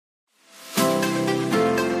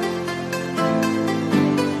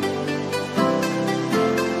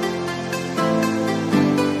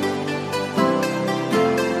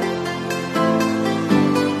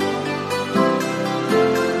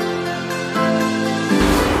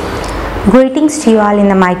Greetings to you all in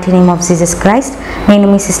the mighty name of Jesus Christ. నేను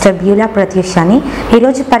మీ sister Beulah ప్రత్యూషాని.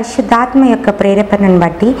 ఈరోజు పరిశుద్ధాత్మ యొక్క ప్రేరేపణను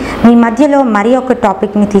బట్టి మీ మధ్యలో మరి ఒక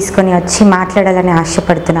టాపిక్ని తీసుకొని వచ్చి మాట్లాడాలని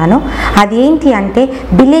ఆశపడుతున్నాను. అది ఏంటి అంటే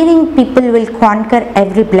believing people will conquer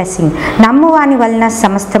every blessing. నమ్మువాని వలన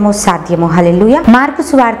సమస్తము సాధ్యము. హల్లెలూయా. మార్కు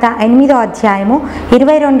సువార్త 8వ అధ్యాయము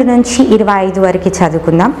 22 నుంచి 25 వరకు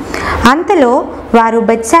చదువుకుందాం. అంతలో వారు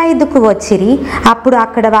బెత్సాయిదాకు వచ్చిరి. అప్పుడు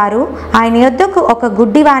అక్కడ వారు ఆయన యొద్దకు ఒక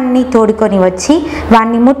గుడ్డివాణ్ణి తోడుకొని వచ్చి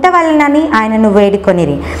వాణ్ణి ముట్టవలనని ఆయనను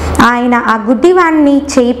వేడుకొనిరి. ఆయన ఆ గుడ్డివాణ్ణి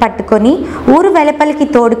చేయి పట్టుకొని ఊరు వెలుపలికి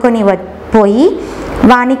తోడుకొని పోయి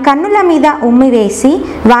వాని కన్నుల మీద ఉమ్మివేసి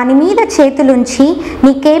వాని మీద చేతులుంచి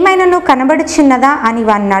నీకేమైనాను కనబడుచున్నదా అని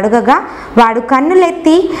వాడిని అడగగా వాడు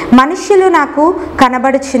కన్నులెత్తి మనుష్యులు నాకు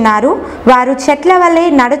కనబడుచున్నారు, వారు చెట్ల వలె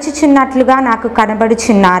నడుచుచున్నట్లుగా నాకు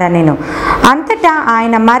కనబడుచున్నారనెను. అంతటా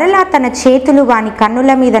ఆయన మరలా తన చేతులు వాని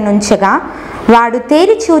కన్నుల మీద నుంచగా వాడు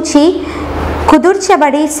తేరి చూచి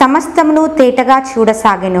కుదుర్చబడి సమస్తమును తేటగా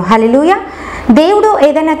చూడసాగెను. హల్లెలూయా. దేవుడు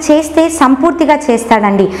ఏదైనా చేస్తే సంపూర్తిగా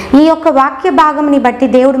చేస్తాడండి. ఈ యొక్క వాక్య భాగంని బట్టి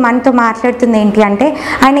దేవుడు మనతో మాట్లాడుతుంది ఏంటి అంటే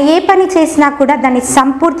ఆయన ఏ పని చేసినా కూడా దాన్ని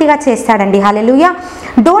సంపూర్తిగా చేస్తాడండి. హల్లెలూయా.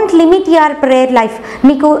 Don't limit your prayer life.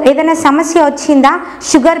 మీకు ఏదైనా సమస్య వచ్చిందా,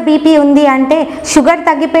 షుగర్ బీపీ ఉంది అంటే షుగర్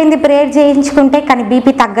తగ్గిపోయింది ప్రేయర్ చేయించుకుంటే కానీ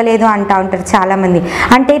బీపీ తగ్గలేదు అంటూ ఉంటారు చాలామంది.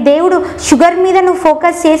 అంటే దేవుడు షుగర్ మీద నువ్వు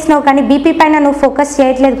ఫోకస్ చేసినావు కానీ బీపీ పైన నువ్వు ఫోకస్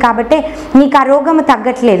చేయట్లేదు కాబట్టి నీకు ఆ రోగము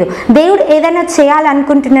తగ్గట్లేదు. దేవుడు ఏదైనా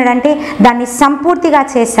చేయాలనుకుంటున్నాడంటే దాన్ని సంపూర్తిగా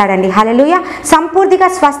చేస్తాడండి. హల్లెలూయా. సంపూర్తిగా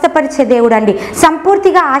స్వస్థపరిచే దేవుడు అండి,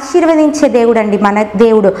 సంపూర్తిగా ఆశీర్వదించే దేవుడు అండి మన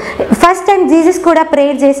దేవుడు. ఫస్ట్ టైం జీసస్ కూడా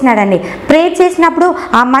ప్రేయర్ చేసినాడండి. ప్రేయర్ చేసినప్పుడు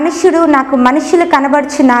ఆ మనుష్యుడు నాకు మనుషులు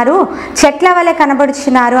కనబడుచున్నారు, చెట్ల వలె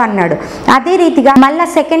కనబడుచున్నారు అన్నాడు. అదే రీతిగా మళ్ళీ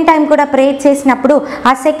సెకండ్ టైం కూడా ప్రేయర్ చేసినప్పుడు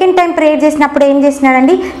ఆ సెకండ్ టైం ప్రేయర్ చేసినప్పుడు ఏం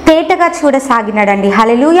చేసినాడండి, తేటగా చూడసాగినాడండి.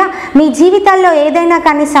 హల్లెలూయా. మీ జీవితాల్లో ఏదైనా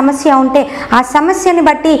కానీ సమస్య ఉంటే ఆ సమస్యని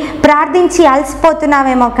బట్టి ప్రార్థించి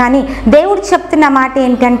అలసిపోతున్నావేమో కానీ దేవుడు చెప్తున్న మాట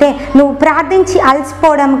ఏంటంటే నువ్వు ప్రార్థించి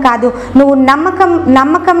అలసిపోవడం కాదు, నువ్వు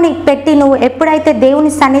నమ్మకంని పెట్టి నువ్వు ఎప్పుడైతే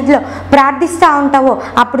దేవుని సన్నిధిలో ప్రార్థిస్తూ ఉంటావో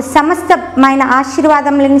అప్పుడు సమస్తమైన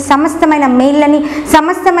ఆశీర్వాదములని, సమస్తమైన మేళ్ళని,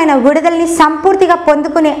 సమస్తమైన విడుదలని సంపూర్తిగా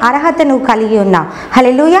పొందుకునే అర్హత నువ్వు కలిగి ఉన్నావు.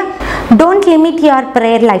 హల్లెలూయా. Don't limit your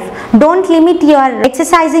prayer life, don't limit your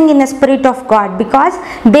exercising in the spirit of God. Because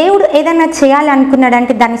దేవుడు ఏదైనా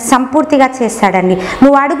చేయాలనుకున్నాడంటే దాన్ని సంపూర్తిగా చేస్తాడండి.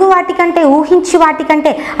 నువ్వు అడుగు వాటికంటే, ఊహించు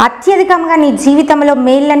వాటికంటే అత్యధికంగా నీ జీవితంలో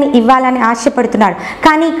మేళ్ళని ఇవ్వాలని ఆశపడుతున్నాడు.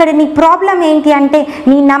 కానీ ఇక్కడ నీ ప్రాబ్లం ఏంటి అంటే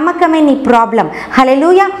నీ నమ్మకమే నీ ప్రాబ్లం.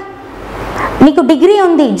 హల్లెలూయా. నీకు డిగ్రీ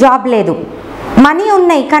ఉంది, జాబ్ లేదు, మనీ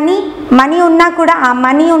ఉన్నాయి కానీ మనీ ఉన్నా కూడా ఆ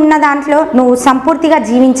మనీ ఉన్న దాంట్లో నువ్వు సంపూర్తిగా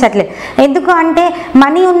జీవించట్లేదు. ఎందుకు అంటే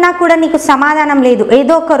మనీ ఉన్నా కూడా నీకు సమాధానం లేదు,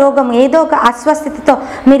 ఏదో ఒక రోగం, ఏదో ఒక అస్వస్థతతో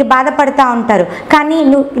మీరు బాధపడుతూ ఉంటారు. కానీ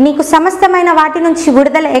నీకు సమస్తమైన వాటి నుంచి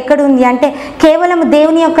విడుదల ఎక్కడుంది అంటే కేవలం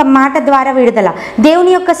దేవుని యొక్క మాట ద్వారా విడుదల,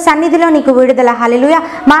 దేవుని యొక్క సన్నిధిలో నీకు విడుదల. హల్లెలూయా.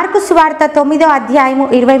 మార్కు సువార్త 9వ అధ్యాయము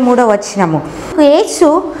 23వ వచనము. యేసు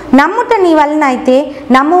నమ్ముట నీ వలన అయితే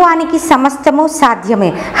నమ్మువానికి సమస్తము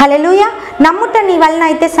సాధ్యమే. హల్లెలూయా. నమ్ముట నీ వలన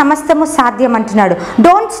అయితే సమస్తము సాధ్యం అంటున్నాడు.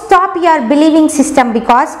 Don't stop your believing system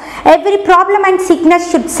because every problem and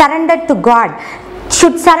sickness should surrender to God,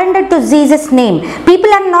 should surrender to Jesus name.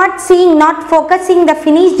 People are not seeing, not focusing the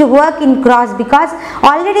finished work in cross because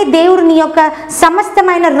already దేవుడు నీ యొక్క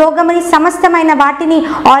సమస్తమైన రోగమని, సమస్తమైన వాటిని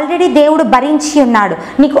already దేవుడు భరించి ఉన్నాడు.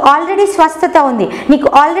 నీకు ఆల్రెడీ స్వస్థత ఉంది, నీకు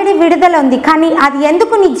ఆల్రెడీ విడుదల ఉంది. కానీ అది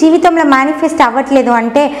ఎందుకు నీ జీవితంలో మేనిఫెస్ట్ అవ్వట్లేదు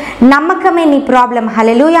అంటే నమ్మకమే నీ ప్రాబ్లం.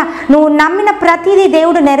 హల్లెలూయా. నువ్వు నమ్మిన ప్రతిదీ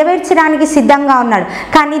దేవుడు నెరవేర్చడానికి సిద్ధంగా ఉన్నాడు.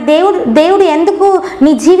 కానీ దేవుడు ఎందుకు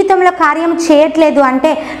నీ జీవితంలో కార్యం చేయట్లేదు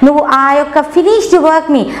అంటే నువ్వు ఆ యొక్క ఫినిష్డ్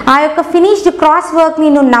వర్క్ని, ఆ యొక్క ఫినిష్డ్ క్రాస్ వర్క్ని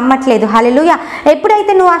నువ్వు నమ్మట్లేదు. హల్లెలూయా.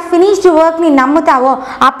 ఎప్పుడైతే నువ్వు ఆ ఫినిష్డ్ వర్క్ని నమ్ముతావో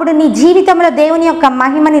అప్పుడు నీ జీవితంలో దేవుని యొక్క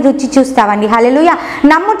మహిమని రుచి చూస్తావండి. హల్లెలూయా.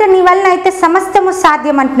 నమ్ముట నీ వలన అయితే సమస్తము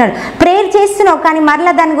సాధ్యం అంటున్నాడు. ప్రేయర్ చేస్తున్నావు కానీ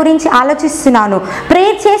మరలా దాని గురించి ఆలోచిస్తున్నావు,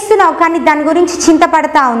 ప్రేయర్ చేస్తున్నావు కానీ దాని గురించి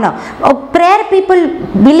చింతపడతా ఉన్నావు. ప్రేయర్ పీపుల్,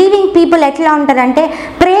 బిలీవింగ్ పీపుల్ ఎట్లా ఉంటారంటే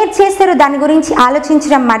ప్రేయర్ చేస్తారు, దాని గురించి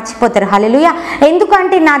ఆలోచించడం మర్చిపోతారు. హల్లెలూయా.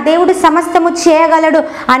 ఎందుకంటే నా దేవుడు సమస్తము చేయగలడు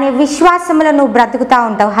అనే విశ్వాసంలో నువ్వు బ్రతుకుతా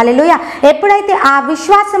ఉంటావు. హల్లెలూయా. ఎప్పుడైతే ఆ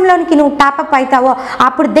విశ్వాసంలోనికి నువ్వు టాపప్ అవుతావో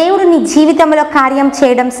అప్పుడు దేవుడు నీ జీవితంలో కార్యం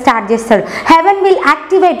చేయడం స్టార్ట్ చేస్తాడు. Haven will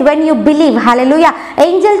activate when you believe. Hallelujah.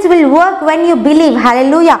 Angels will work when you believe.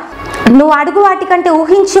 హల్లెలూయా. నువ్వు అడుగు వాటికంటే,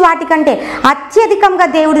 ఊహించు వాటికంటే అత్యధికంగా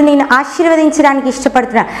దేవుడు నేను ఆశీర్వదించడానికి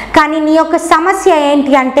ఇష్టపడుతున్నాడు. కానీ నీ యొక్క సమస్య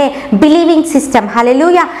ఏంటి అంటే బిలీవింగ్ సిస్టమ్.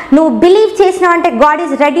 హల్లెలూయా. నువ్వు believe చేసినావంటే God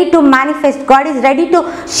is ready to manifest, God is ready to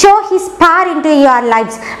show his power in to your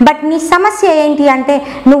lifes. But నీ సమస్య ఏంటి అంటే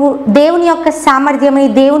నువ్వు దేవుని యొక్క సామర్థ్యమని,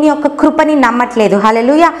 దేవుని యొక్క కృపని నమ్మట్లేదు.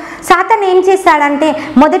 హల్లెలూయా. సాతాను ఏం చేశాడంటే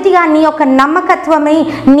మొదటిగా నీ యొక్క నమ్మకత్వమై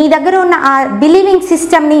నీ దగ్గర ఉన్న ఆ బిలీవింగ్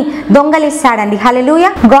సిస్టమ్ని దొంగలిస్తాడండి.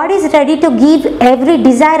 హల్లెలూయా. God is ready to give every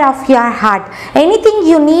desire of your heart, anything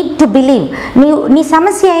you need to believe. నీ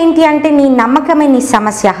సమస్య ఏంటి అంటే నీ నమ్మకమే నీ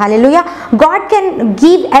సమస్య. హల్లెలూయా. God can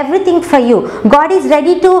give everything for you. God is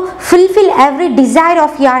ready to fulfill every desire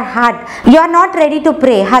of your heart. You are not ready to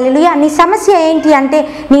pray. హల్లెలూయా. నీ సమస్య ఏంటి అంటే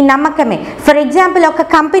నీ నమ్మకమే. ఫర్ ఎగ్జాంపుల్ ఒక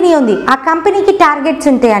కంపెనీ ఉంది, ఆ కంపెనీకి టార్గెట్స్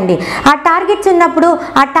ఉంటాయండి. ఆ టార్గెట్స్ ఉన్నప్పుడు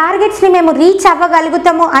ఆ టార్గెట్స్ని మేము రీచ్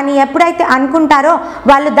అవ్వగలుగుతాము అని ఎప్పుడైతే అనుకుంటారో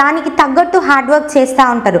వాళ్ళు దానికి తగ్గట్టు హార్డ్ వర్క్ చేస్తూ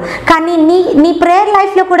ఉంటారు. కానీ నీ ప్రేయర్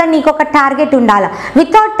లైఫ్లో కూడా నీకు ఒక టార్గెట్ ఉండాలి.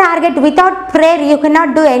 Without target, without prayer you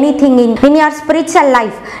cannot do anything in your spiritual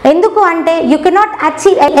life. ఎందుకు అంటే you cannot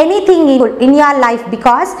achieve anything in your life.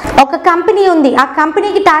 Because ఒక కంపెనీ ఉంది, ఆ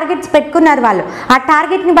కంపెనీకి టార్గెట్స్ పెట్టుకున్నారు వాళ్ళు, ఆ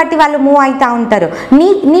టార్గెట్ని బట్టి వాళ్ళు మూవ్ అవుతూ ఉంటారు.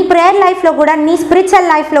 నీ ప్రేయర్ లైఫ్లో కూడా, నీ స్పిరిచువల్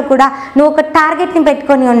లైఫ్లో కూడా నువ్వు ఒక టార్గెట్ని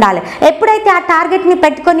పెట్టుకొని ఉండాలి. ఎప్పుడైతే ఆ టార్గెట్ని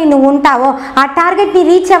పెట్టుకొని నువ్వు ఉంటావో ఆ టార్గెట్ని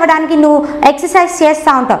రీచ్ అవ్వడానికి నువ్వు ఎక్సర్సైజ్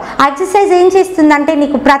చేస్తూ ఉంటావు. ఆ ఎక్సర్సైజ్ ఏం చేస్తుందంటే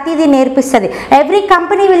నీకు ప్రతిదీ నేర్పిస్తుంది. Every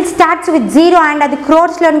company will starts with zero and అది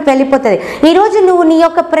క్రోర్స్లోనికి వెళ్ళిపోతుంది. ఈరోజు నువ్వు నీ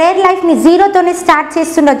యొక్క ప్రేయర్ లైఫ్ని జీరోతోనే స్టార్ట్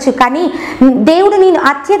చేస్తుండొచ్చు, కానీ దేవుడు నేను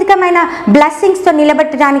అత్యధికమైన బ్లెస్సింగ్స్తో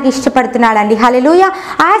నిలబెట్టడానికి ఇష్టపడుతున్నాడండి. హల్లెలూయా.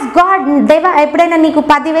 యాజ్ గాడ్, దేవా ఎప్పుడైనా నీకు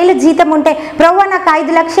 10,000 జీతం ఉంటే ప్రభువా నాకు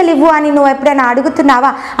 5 లక్షలు ఇవ్వు అని నువ్వు ఎప్పుడైనా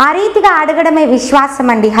అడుగుతున్నావా? ఆ రీతిగా అడగడమే విశ్వాసం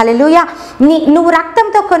అండి. హల్లెలూయా. నువ్వు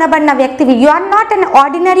రక్తంతో కొనబడిన వ్యక్తివి. You are not an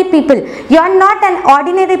ordinary people. You are not an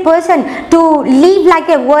ordinary person to leave like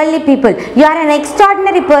a worldly people. You are an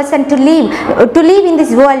extraordinary person to live in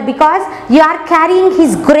this world because you are carrying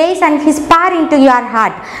his grace and his power into your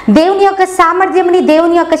heart. దేవుని యొక్క సామర్థ్యంని,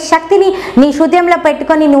 దేవుని యొక్క శక్తిని నీ హృదయంలో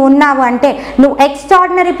పెట్టుకొని నువ్వు ఉన్నావు అంటే నువ్వు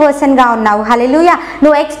ఎక్స్ట్రాడినరీ పర్సన్గా ఉన్నావు. హల్లెలూయా.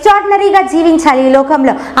 నువ్వు ఎక్స్ట్రాడినరీగా జీవించాలి ఈ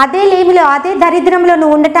లోకంలో. అదే లేమిలో, అదే దరిద్రంలో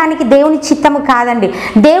నువ్వు ఉండటానికి దేవుని చిత్తము కాదండి.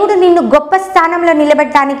 దేవుడు నిన్ను గొప్ప స్థానంలో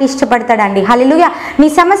నిలబెట్టడానికి ఇష్టపడతాడండి. హల్లెలూయా. నీ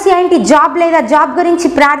సమస్య ఏంటి? జాబ్ లేదా? జాబ్ గురించి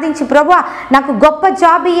ప్రార్థించి ప్రభువా నాకు గొప్ప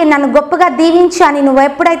జాబ్ ఇయ్యి, నన్ను గొప్పగా దీవించు అని నువ్వు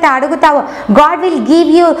ఎప్పుడైతే అడుగుతావో God will give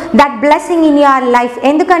you that blessing in your life.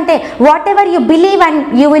 ఎందుకంటే what ever you believe and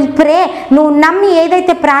you will pray, నువ్వు నమ్మి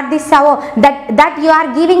ఏదైతే ప్రార్థిస్తావో that you are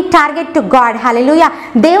giving target to God. హల్లెలూయా.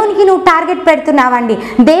 దేవునికి నువ్వు టార్గెట్ పెడుతున్నావండి.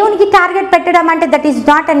 దేవునికి టార్గెట్ పెట్టడం అంటే that is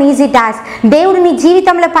not an easy task. దేవుడు నీ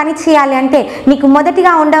జీవితంలో పని చేయాలి అంటే నీకు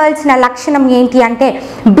మొదటిగా ఉండవలసిన లక్షణం ఏంటి అంటే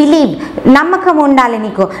బిలీవ్. నమ్మకం ఉండాలి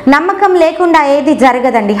నీకు. నమ్మకం లేకుండా ఏది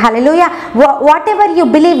జరగదండి. హల్లెలూయా. whatever you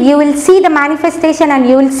believe, you will see the manifestation and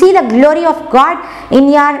you will see the glory of God in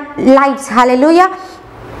your lives. Hallelujah.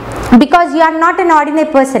 Because you are not an ordinary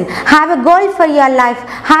person. Have a goal for your life.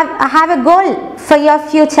 Have a goal for your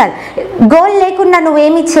future. Goal lekunda నువ్వు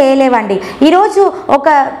ఏమీ చేయలేవండి. ఈరోజు ఒక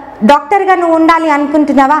డాక్టర్గా నువ్వు ఉండాలి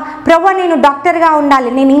అనుకుంటున్నావా? ప్రభువా నేను డాక్టర్గా ఉండాలి,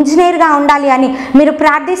 నేను ఇంజనీర్గా ఉండాలి అని మీరు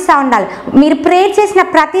ప్రార్థిస్తూ ఉండాలి. మీరు ప్రేయర్ చేసిన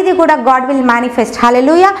ప్రతిదీ కూడా గాడ్ విల్ మేనిఫెస్ట్.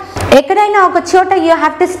 హల్లెలూయా. ఎక్కడైనా ఒక చోట you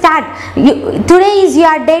have to start. Today is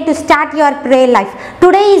your day to start your prayer life.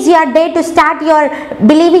 Today is your day to start your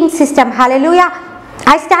believing system. Hallelujah.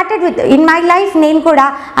 I started with, in my life నేను కూడా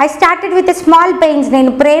I started with a small pains.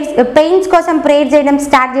 నేను pains కోసం prayer చేయడం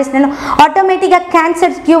start చేసినాను. ఆటోమేటిక్గా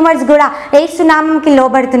cancer, tumours కూడా యేసు నామంకి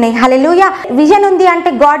లోబడుతున్నాయి. హల్లెలూయా. Vision ఉంది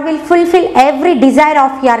అంటే God will fulfil every desire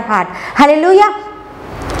of your heart. Hallelujah.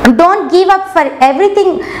 Don't give up for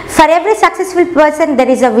everything. For every successful person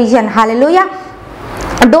there is a vision. Hallelujah.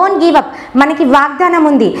 Don't give up. మనకి వాగ్దానం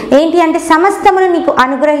ఉంది. ఏంటి అంటే సమస్తమును నీకు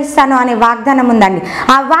అనుగ్రహిస్తాను అనే వాగ్దానం ఉందండి.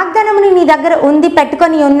 ఆ వాగ్దానముని నీ దగ్గర ఉంది,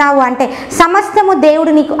 పెట్టుకొని ఉన్నావు అంటే సమస్తము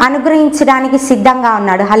దేవుడు నీకు అనుగ్రహించడానికి సిద్ధంగా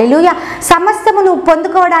ఉన్నాడు. హల్లెలూయా. సమస్తము నువ్వు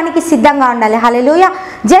పొందుకోవడానికి సిద్ధంగా ఉండాలి. హల్లెలూయా.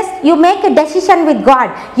 Just you make a decision with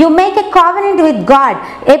God. You make a covenant with God.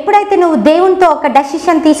 ఎప్పుడైతే నువ్వు దేవునితో ఒక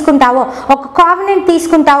డెసిషన్ తీసుకుంటావో, ఒక కావెనెంట్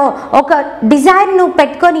తీసుకుంటావో, ఒక డిజైర్ నువ్వు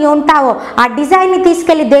పెట్టుకొని ఉంటావో, ఆ డిజైర్ని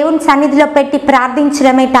తీసుకెళ్లి దేవుని సన్నిధిలో పెట్టి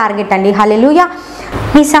ప్రార్థించడమే టార్గెట్ అండి. హల్లెలూయా.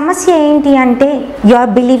 నీ సమస్య ఏంటి అంటే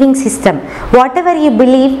your believing system. What ever you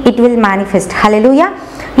believe it will manifest. హల్లెలూయా.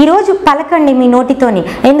 ఈరోజు పలకండి మీ నోటితోని,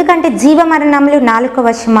 ఎందుకంటే జీవమరణములు నాలుక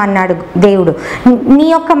వశము అన్నాడు దేవుడు. నీ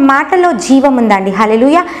యొక్క మాటలో జీవం ఉందండి.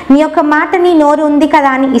 హల్లెలూయా. నీ యొక్క మాట నీ నోరు ఉంది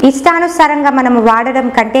కదా అని ఇష్టానుసారంగా మనం వాడడం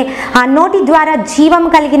కంటే ఆ నోటి ద్వారా జీవం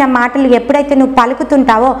కలిగిన మాటలు ఎప్పుడైతే నువ్వు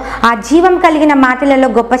పలుకుతుంటావో ఆ జీవం కలిగిన మాటలలో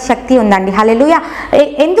గొప్ప శక్తి ఉందండి. హల్లెలూయా.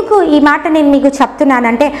 ఎందుకు ఈ మాట నేను మీకు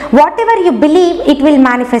చెప్తున్నానంటే, what ever you believe it will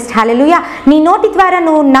manifest. హల్లెలూయా. నీ నోటి ద్వారా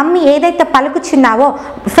నువ్వు నమ్మి ఏదైతే పలుకుచున్నావో,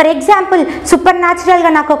 ఫర్ ఎగ్జాంపుల్ సూపర్ న్యాచురల్గా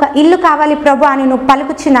నాకు ఒక ఇల్లు కావాలి ప్రభు అని నువ్వు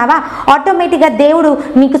పలుకుచున్నావా, ఆటోమేటిక్గా దేవుడు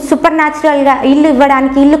నీకు సూపర్ న్యాచురల్గా ఇల్లు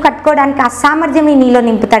ఇవ్వడానికి, ఇల్లు కట్టుకోవడానికి ఆ సామర్థ్యం నీలో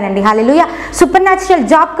నింపుతాడండి. హల్లెలూయా. సూపర్ న్యాచురల్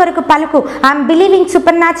జాబ్ కొరకు పలుకు, I'm believing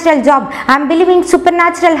super natural job, I'm believing super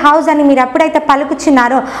natural house అని మీరు ఎప్పుడైతే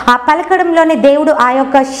పలుకుచున్నారో ఆ పలకడంలోనే దేవుడు ఆ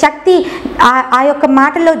యొక్క శక్తి ఆ యొక్క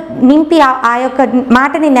మాటలో నింపి ఆ యొక్క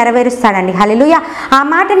మాటని నెరవేరుస్తాడండి. హల్లెలూయా. ఆ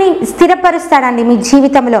మాటని స్థిరపరుస్తాడండి మీ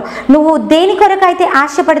జీవితంలో. నువ్వు దేని కొరకు అయితే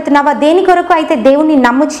ఆశపడుతున్నావో, దేని కొరకు అయితే దేవుని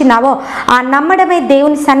నమ్ముచున్నావో ఆ నమ్మడమే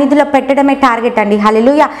దేవుని సన్నిధిలో పెట్టడమే టార్గెట్ అండి.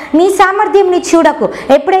 హల్లెలూయా. నీ సామర్థ్యంని చూడకు.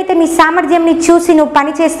 ఎప్పుడైతే నీ సామర్థ్యంని చూసి నువ్వు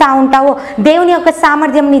పని చేస్తూ ఉంటావో దేవుని యొక్క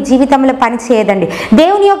సామర్థ్యం నీ జీవితంలో పని చేయదండి.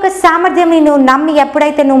 దేవుని యొక్క సామర్థ్యంని నువ్వు నమ్మి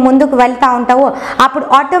ఎప్పుడైతే నువ్వు ముందుకు వెళ్తూ ఉంటావో అప్పుడు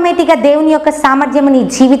ఆటోమేటిక్గా దేవుని యొక్క సామర్థ్యం నీ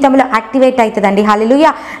జీవితంలో యాక్టివేట్ అవుతుందండి.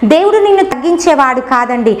 హల్లెలూయా. దేవుడు నిన్ను తగ్గించేవాడు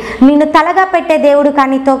కాదండి. నిన్ను తలగా పెట్టే దేవుడు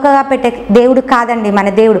కానీ తోకగా పెట్టే దేవుడు కాదండి మన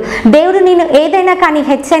దేవుడు. దేవుడు నిన్ను ఏదైనా కానీ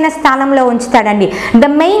హెచ్చైన స్థానంలో ఉంచుతాడండి. ద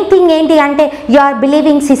మెయిన్ థింగ్ ఏంటి అంటే your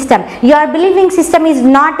believing system. Your believing system is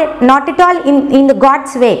not at all in the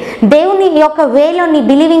God's వే. దేవుని యొక్క వేలో నీ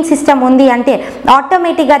బిలీవింగ్ సిస్టమ్ ఉంది అంటే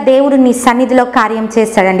ఆటోమేటిక్గా దేవుడు నీ సన్నిధిలో కార్యం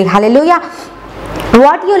చేస్తాడండి. హల్లెలూయా.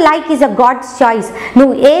 What you like is a God's choice.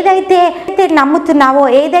 నువ్వు ఏదైతే నమ్ముతున్నావో,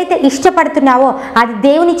 ఏదైతే ఇష్టపడుతున్నావో అది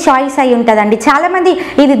దేవుని చాయిస్ అయి ఉంటుందండి. చాలామంది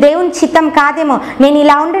ఇది దేవుని చిత్తం కాదేమో, నేను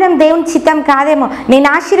ఇలా ఉండడం దేవుని చిత్తం కాదేమో, నేను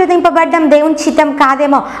ఆశీర్వదింపబడ్డం దేవుని చిత్తం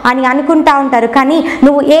కాదేమో అని అనుకుంటా ఉంటారు. కానీ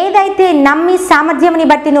నువ్వు ఏదైతే నమ్మి సామర్థ్యంని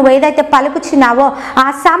బట్టి నువ్వు ఏదైతే పలుకుచున్నావో ఆ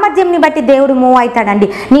సామర్థ్యంని బట్టి దేవుడు మూవ్ అవుతాడండి.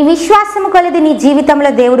 నీ విశ్వాసము కొలది నీ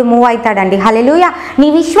జీవితంలో దేవుడు మూవ్ అవుతాడండి. హల్లెలూయా. నీ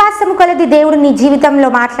విశ్వాసము కొలది దేవుడు నీ జీవితంలో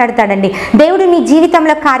మాట్లాడతాడండి. దేవుడు నీ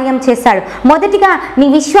జీవితంలో కార్యం చేస్తాడు. మొదటిగా నీ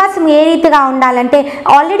విశ్వాసం ఏ రీతిగా ఉండాలంటే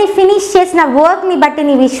ఆల్రెడీ ఫినిష్ చేసిన వర్క్ని బట్టి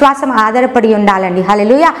నీ విశ్వాసం ఆధారపడి ఉండాలండి.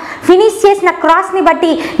 హల్లెలూయా. ఫినిష్ చేసిన క్రాస్ని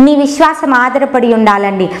బట్టి నీ విశ్వాసం ఆధారపడి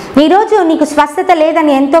ఉండాలండి. ఈరోజు నీకు స్వస్థత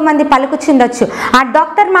లేదని ఎంతోమంది పలుకుచుండొచ్చు. ఆ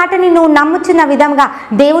డాక్టర్ మాటని నువ్వు నమ్ముచున్న విధంగా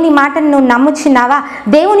దేవుని మాటని నువ్వు నమ్ముచున్నావా?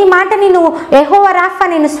 దేవుని మాటని నువ్వు యెహోవా రాఫా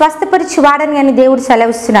నేను స్వస్థపరచువాడని అని దేవుడు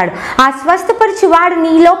సెలవిస్తున్నాడు. ఆ స్వస్థపరచువాడు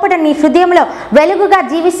నీ లోపల నీ హృదయంలో వెలుగుగా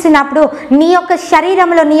జీవిస్తున్నప్పుడు నీ యొక్క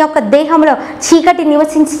శరీరంలో నీ యొక్క దేహంలో చీకటి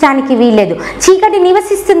నివసించడానికి వీల్లేదు. చీకటి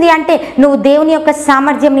నివసిస్తుంది అంటే నువ్వు దేవుని యొక్క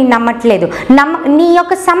సామర్థ్యంని నమ్మట్లేదు. నీ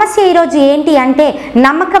యొక్క సమస్య ఈరోజు ఏంటి అంటే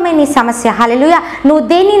నమ్మకమే నీ సమస్య. హల్లెలూయా. నువ్వు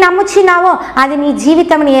దేన్ని నమ్ముచున్నావో అది నీ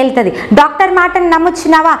జీవితంని ఏలుతుంది. డాక్టర్ మాటను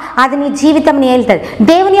నమ్ముచున్నావా అది నీ జీవితంని ఏలుతుంది.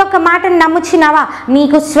 దేవుని యొక్క మాటను నమ్ముచున్నావా,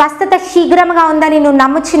 నీకు స్వస్థత శీఘ్రంగా ఉందని నువ్వు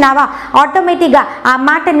నమ్ముచున్నావా, ఆటోమేటిక్గా ఆ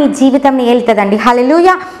మాట నీ జీవితంని ఏలుతుందండి.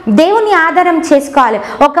 హల్లెలూయా. దేవుని ఆధారం చేసుకోవాలి.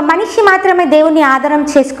 ఒక మనిషి మాత్రమే దేవుని ఆధారం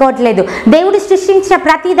చేసుకోవట్లేదు. దేవుడు సృష్టించిన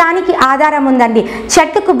ప్రతి దానికి ఆధారం ఉందండి.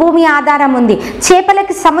 చెట్టుకు భూమి ఆధారం ఉంది,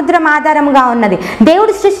 చేపలకి సముద్రం ఆధారంగా ఉన్నది.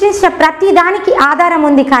 దేవుడు సృష్టించిన ప్రతి దానికి ఆధారం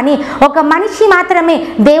ఉంది. కానీ ఒక మనిషి మాత్రమే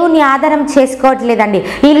దేవుని ఆధారం చేసుకోవట్లేదండి.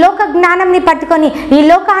 ఈ లోక జ్ఞానంని పట్టుకొని ఈ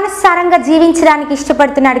లోకానుసారంగా జీవించడానికి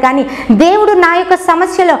ఇష్టపడుతున్నాడు. కానీ దేవుడు నా యొక్క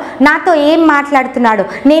సమస్యలో నాతో ఏం మాట్లాడుతున్నాడు,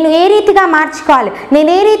 నేను ఏ రీతిగా మార్చుకోవాలి,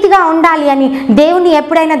 నేను ఏ రీతిగా ఉండాలి అని దేవుని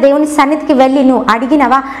ఎప్పుడైనా దేవుని సన్నిధికి వెళ్ళి నువ్వు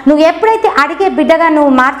అడిగినవా? నువ్వు ఎప్పుడైతే అడిగే బిడ్డగా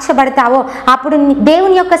నువ్వు మార్చబడతావో అప్పుడు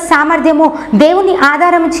దేవుని యొక్క సామర్థ్యము, దేవుని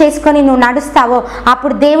ఆధారం చేసుకొని నువ్వు నడుస్తావో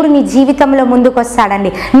అప్పుడు దేవుడు నీ జీవితంలో ముందుకు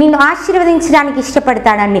వస్తాడండి. నిన్ను ఆశీర్వదించడానికి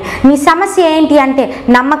ఇష్టపడతాడండి. నీ సమస్య ఏంటి అంటే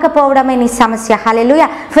నమ్మకపోవడమే నీ సమస్య. హల్లెలూయా.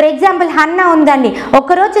 ఫర్ ఎగ్జాంపుల్ హన్నా ఉందండి.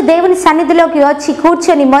 ఒకరోజు దేవుని సన్నిధిలోకి వచ్చి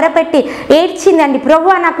కూర్చొని మొరపెట్టి ఏడ్చిందండి.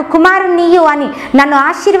 ప్రభువా నాకు కుమారుని ఇయ్యు అని, నన్ను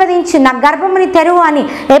ఆశీర్వదించు, నా గర్భముని తెరువు అని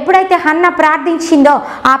ఎప్పుడైతే హన్నా ప్రార్థించిందో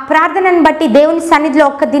ఆ ప్రార్థనను బట్టి దేవుని సన్నిధిలో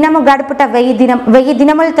ఒక్క దినము గడుపుట 1000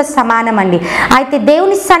 దినములతో సమానం అండి. అయితే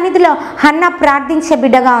దేవుని సన్నిధిలో హన్నా ప్రార్థించే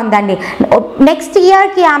బిడ్డగా ఉందండి. నెక్స్ట్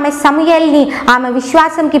ఇయర్కి ఆమె సమూయేల్ని ఆమె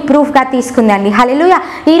విశ్వాసంకి ప్రూఫ్గా తీసుకుందండి. హల్లెలూయా.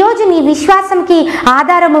 ఈరోజు నీ విశ్వాసంకి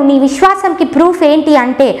ఆధారము, నీ విశ్వాసంకి ప్రూఫ్ ఏంటి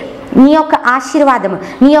అంటే నీ యొక్క ఆశీర్వాదము,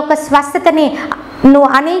 నీ యొక్క స్వస్థతని నువ్వు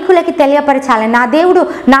అనేకులకి తెలియపరచాలి, నా దేవుడు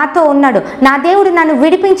నాతో ఉన్నాడు, నా దేవుడు నన్ను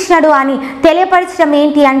విడిపించినాడు అని తెలియపరచడం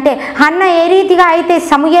ఏంటి అంటే, హన్న ఏ రీతిగా అయితే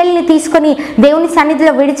సమూయేలుని తీసుకొని దేవుని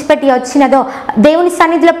సన్నిధిలో విడిచిపెట్టి వచ్చినదో, దేవుని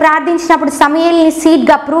సన్నిధిలో ప్రార్థించినప్పుడు సమూయేలుని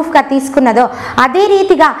సీడ్గా ప్రూఫ్గా తీసుకున్నదో, అదే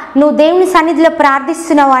రీతిగా నువ్వు దేవుని సన్నిధిలో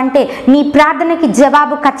ప్రార్థిస్తున్నావు అంటే నీ ప్రార్థనకి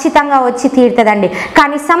జవాబు ఖచ్చితంగా వచ్చి తీరుతుందండి.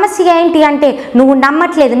 కానీ సమస్య ఏంటి అంటే నువ్వు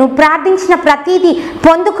నమ్మట్లేదు, నువ్వు ప్రార్థించిన ప్రతిదీ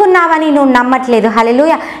పొందుకున్నావని నువ్వు నమ్మట్లేదు.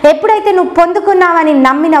 హల్లెలూయా. ఎప్పుడైతే నువ్వు పొందుకున్నావని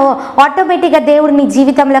నమ్మినవో ఆటోమేటిక్గా దేవుడు నీ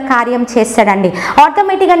జీవితంలో కార్యం చేస్తాడండి.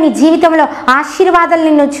 ఆటోమేటిక్గా నీ జీవితంలో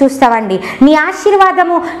ఆశీర్వాదాలను నువ్వు చూస్తావండి. నీ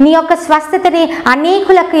ఆశీర్వాదము నీ యొక్క స్వస్థతని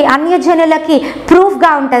అనేకులకి, అన్యజనులకి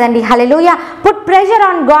ప్రూఫ్గా ఉంటుందండి. హల్లెలూయా. Put pressure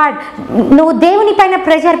on God. నువ్వు దేవుని పైన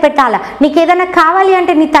ప్రెషర్ పెట్టాలా. నీకు ఏదైనా కావాలి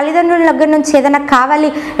అంటే, నీ తల్లిదండ్రుల దగ్గర నుంచి ఏదైనా కావాలి,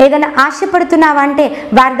 ఏదైనా ఆశపడుతున్నావు అంటే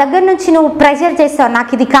వారి దగ్గర నుంచి నువ్వు ప్రెషర్ చేస్తావు.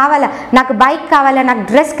 నాకు ఇది కావాలా, నాకు బైక్ కావాలా, నాకు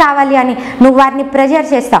డ్రెస్ కావాలి అని నువ్వు వారిని ప్రెషర్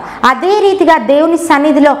చేస్తావు. అదే రీతిగా దేవుని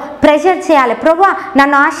సన్నిధిలో ప్రెషర్ చేయాలి. ప్రభువా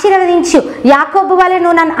నన్ను ఆశీర్వదించు, యాకోబు వలె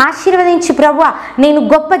నువ్వు నన్ను ఆశీర్వదించు ప్రభువా, నేను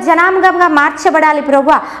గొప్ప జనాంగంగా మార్చబడాలి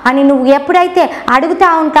ప్రభువా అని నువ్వు ఎప్పుడైతే అడుగుతూ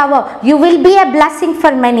ఉంటావో you will be a blessing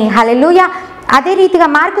for many. హల్లెలూయా. అదే రీతిగా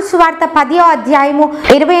మార్కు సువార్త 10వ అధ్యాయము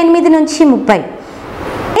 28 నుంచి 30.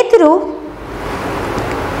 పేతురు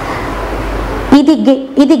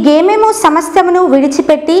ఇది గేమేమో సమస్తమును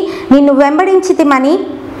విడిచిపెట్టి నిన్ను వెంబడించితిమని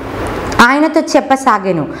ఆయనతో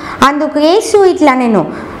చెప్పసాగెను. అందుకు యేసు ఇట్లా నేను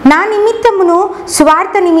నా నిమిత్తమును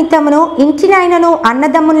స్వార్థ నిమిత్తమును ఇంటినైనను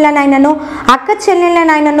అన్నదమ్ములనైనను అక్క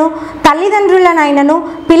చెల్లెలనైనను తల్లిదండ్రులనైనను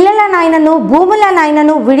పిల్లలనైనను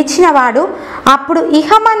భూములనైనను విడిచినవాడు అప్పుడు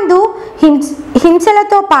ఇహమందు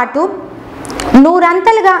హింసలతో పాటు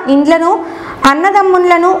 100 ఇండ్లను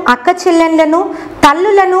అన్నదమ్ములను అక్క చెల్లెళ్లను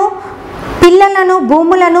తల్లులను పిల్లలను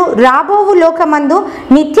భూములను రాబోవు లోకమందు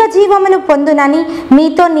నిత్య జీవమును పొందునని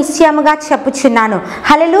మీతో నిశ్చయముగా చెప్పుచున్నాను.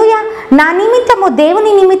 హల్లెలూయా. నా నిమిత్తము,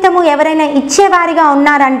 దేవుని నిమిత్తము ఎవరైనా ఇచ్చేవారిగా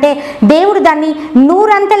ఉన్నారంటే దేవుడు దాన్ని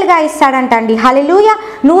 100 ఇస్తాడంటండి. హల్లెలూయా.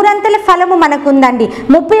 100 ఫలము మనకుందండి.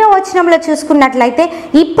 30వ వచనంలో చూసుకున్నట్లయితే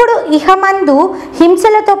ఇప్పుడు ఇహమందు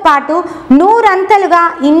హింసలతో పాటు 100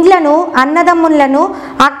 ఇండ్లను అన్నదమ్ములను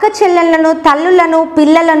అక్క చెల్లెళ్లను తల్లులను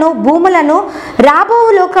పిల్లలను భూములను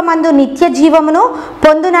రాబోవు లోకమందు నిత్య జీవమును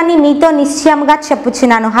పొందునని మీతో నిశ్చయముగా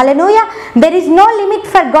చెప్పుచున్నాను. హల్లెలూయా. There is no limit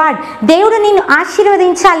for God. దేవుడు నిన్ను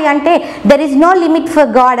ఆశీర్వదించాలి అంటే there is no limit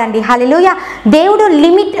for God అండి. హల్లెలూయా. దేవుడు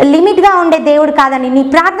లిమిట్గా ఉండే దేవుడు కాదండి. నీ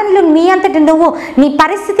ప్రార్థనలు నీ అంతటి నువ్వు నీ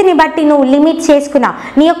పరిస్థితిని బట్టి నువ్వు లిమిట్ చేసుకున్నావు,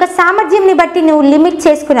 నీ యొక్క సామర్థ్యంని బట్టి నువ్వు లిమిట్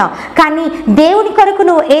చేసుకున్నావు. కానీ దేవుని కొరకు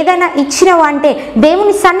నువ్వు ఏదైనా ఇచ్చినావు అంటే,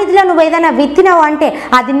 దేవుని సన్నిధిలో నువ్వు ఏదైనా విత్తినావు అంటే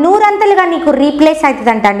అది 100 నీకు రీప్లేస్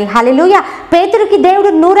అవుతుందంట అండి. హల్లెలూయా. పేతురుకి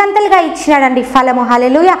దేవుడు 100 ఇచ్చినాడండి ఫలము.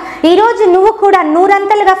 హల్లెలూయా. ఈరోజు నువ్వు కూడా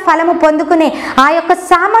 100 ఫలము పొందుకునే ఆ యొక్క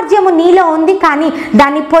సామర్థ్యము నీలో ఉంది, కానీ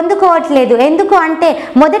దాన్ని పొందుకోవట్లేదు. ఎందుకు అంటే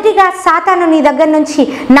మొదటిగా సాతాను నీ దగ్గర నుంచి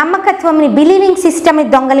నమ్మకత్వంని, బిలీవింగ్ సిస్టమ్ని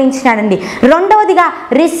దొంగలించినాడండి. రెండవదిగా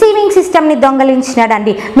రిసీవింగ్ సిస్టమ్ని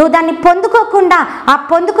దొంగలించినాడండి. నువ్వు దాన్ని పొందుకోకుండా, ఆ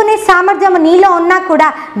పొందుకునే సామర్థ్యము నీలో ఉన్నా కూడా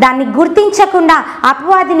దాన్ని గుర్తించకుండా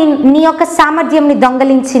అపవాది నీ యొక్క సామర్థ్యంని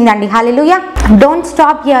దొంగలించిందండి. హల్లెలూయా. Don't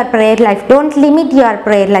stop your prayer life, don't limit your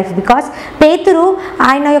prayer life. Because పేతురు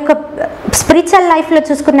ఆయన యొక్క స్పిరిచువల్ లైఫ్లో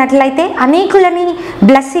చూసుకున్నట్లయితే అనేకులని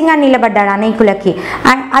బ్లెస్సింగ్గా నిలబడ్డాడు అనేకులకి.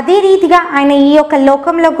 అదే రీతిగా ఆయన ఈ యొక్క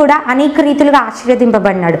లోకంలో కూడా అనేక రీతులుగా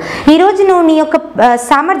ఆశీర్వదింపబడినాడు. ఈరోజు నువ్వు నీ యొక్క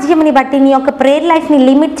సామర్థ్యంని బట్టి నీ యొక్క ప్రేయర్ లైఫ్ని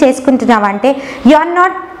limit చేసుకుంటున్నావంటే you are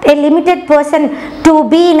not a limited person to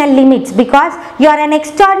be in a limits, because you are an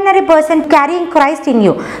extraordinary person carrying Christ in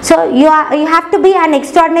you. So you have to be an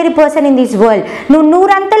extraordinary person in this world. నువ్వు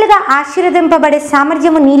 100 ఆశీర్వదింపబడే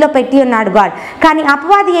సామర్థ్యము నీలో పెట్టి ఉన్నాడు God. కానీ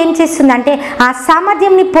అపవాది ఏం చేస్తుందంటే ఆ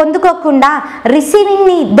సామర్థ్యంని పొందుకోకుండా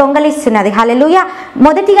రిసీవింగ్ని దొంగలిస్తున్నది. హల్లెలూయా.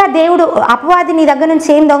 మొదటిగా దేవుడు అపవాది నీ దగ్గర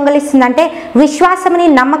నుంచి ఏం దొంగలిస్తుందంటే విశ్వాసముని,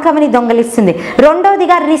 నమ్మకముని దొంగలిస్తుంది.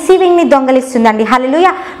 రెండవదిగా రిసీవింగ్ని దొంగలిస్తుందండి.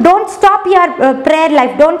 హల్లెలూయా. Don't stop your prayer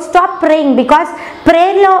life, don't stop praying, because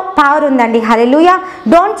prayer లో పవర్ ఉందండి. హల్లెలూయా.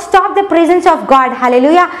 don't stop the presence of God.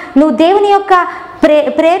 హల్లెలూయా. నువ్వు దేవుని యొక్క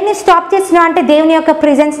ప్రేయర్ని స్టాప్ చేస్తున్నావు అంటే దేవుని యొక్క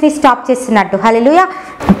ప్రెజెన్స్ని స్టాప్ చేస్తున్నట్టు. హల్లెలూయా.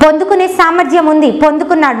 పొందుకునే సామర్థ్యం ఉంది,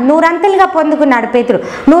 పొందుకున్నాడు. 100 పొందుకున్నాడు పేతురు.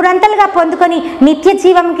 100 పొందుకొని నిత్య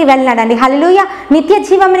జీవంకి వెళ్ళినాడండి. హల్లెలూయా. నిత్య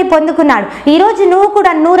జీవంని పొందుకున్నాడు. ఈరోజు నువ్వు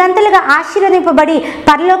కూడా 100 ఆశీర్వదింపబడి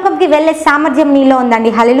పరలోకంకి వెళ్ళే సామర్థ్యం నీలో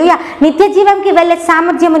ఉందండి. హల్లెలూయా. నిత్య జీవంకి వెళ్ళే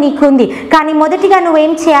సామర్థ్యం నీకు ఉంది. కానీ మొదటిగా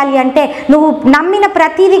నువ్వేం చేయాలి అంటే నువ్వు నమ్మిన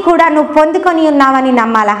ప్రతిదీ కూడా నువ్వు పొందుకొని ఉన్నావని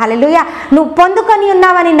నమ్మాలా. హల్లెలూయా. నువ్వు పొందుకొని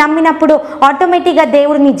ఉన్నావని నమ్మినప్పుడు ఆటోమేటిక్ సమృద్ధిగా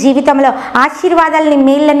దేవుడు నీ జీవితంలో ఆశీర్వాదాలని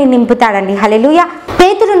మేళ్ళని నింపుతాడండి. హల్లెలూయా.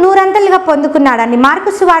 పేతురు 100 పొందుకున్నాడండి.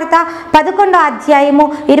 మార్కు సువార్త 11వ అధ్యాయము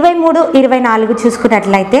 23-24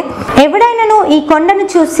 చూసుకున్నట్లయితే, ఎవడైనాను ఈ కొండను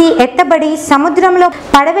చూసి ఎత్తబడి సముద్రంలో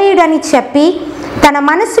పడవేయుడని చెప్పి తన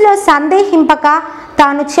మనసులో సందేహింపక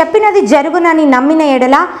తాను చెప్పినది జరుగునని నమ్మిన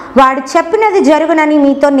ఎడల వాడు చెప్పినది జరుగునని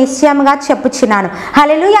మీతో నిశ్చయముగా చెప్పుచున్నాను.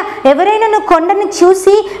 హల్లెలూయా. ఎవరైనా కొండను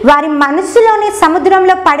చూసి వారి మనసులోనే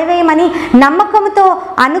సముద్రంలో పడవేయమని నమ్మకంతో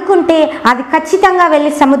అనుకుంటే అది ఖచ్చితంగా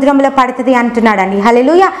వెళ్ళి సముద్రంలో పడుతుంది అంటున్నాడండి.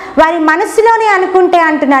 హల్లెలూయా. వారి మనసులోనే అనుకుంటే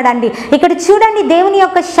అంటున్నాడండి. ఇక్కడ చూడండి దేవుని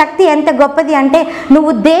యొక్క శక్తి ఎంత గొప్పది అంటే,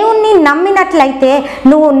 నువ్వు దేవుణ్ణి నమ్మినట్లయితే,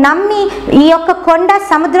 నువ్వు నమ్మి ఈ యొక్క కొండ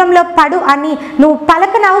సముద్రంలో పడు అని నువ్వు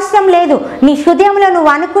పలకనవసరం లేదు. నీ హృదయంలో నువ్వు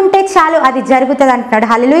అనుకుంటే చాలు, అది జరుగుతుంది అంటున్నాడు.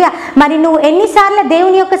 హల్లెలూయా. మరి నువ్వు ఎన్నిసార్లు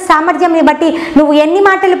దేవుని యొక్క సామర్థ్యాన్ని బట్టి నువ్వు ఎన్ని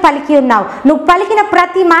మాటలు పలికి ఉన్నావు? నువ్వు పలికిన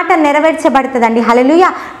ప్రతి మాట నెరవేర్చబడుతుందండి. హల్లెలూయా.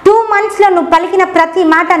 2 months నువ్వు పలికిన ప్రతి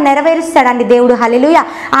మాట నెరవేరుస్తాడండి దేవుడు. హల్లెలూయా.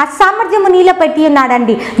 ఆ సామర్థ్యము నీలో పెట్టి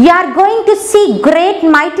ఉన్నాడండి. You are going to see great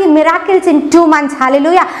mighty miracles in 2 months.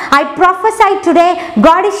 Hallelujah. I prophesy today,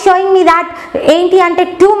 God is showing me that. ఏంటి అంటే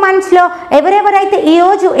 2 months ఎవరెవరైతే ఈ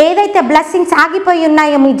రోజు ఏదైతే బ్లెస్సింగ్స్ ఆగిపోయి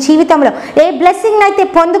ఉన్నాయో మీ జీవితంలో, ఏ బ్లెస్సింగ్ అయితే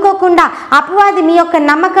పొందుకోకుండా అపవాది మీ యొక్క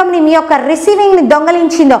నమ్మకంని, మీ యొక్క రిసీవింగ్ని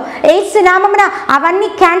దొంగలించిందో, యేసు నామమున అవన్నీ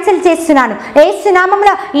క్యాన్సిల్ చేస్తున్నాను. యేసు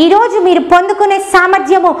నామములో ఈరోజు మీరు పొందుకునే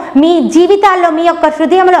సామర్థ్యము మీ జీవితాల్లో, మీ యొక్క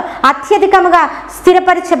హృదయంలో అత్యధికముగా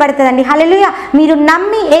స్థిరపరచబడుతుందండి. హల్లెలూయా. మీరు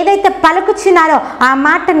నమ్మి ఏదైతే పలుకుచున్నారో ఆ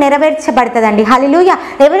మాట నెరవేర్చబడుతుందండి. హల్లెలూయా.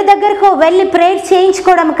 ఎవరి దగ్గరకు వెళ్ళి ప్రేయర్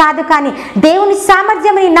చేయించుకోవడం కాదు, కానీ దేవుని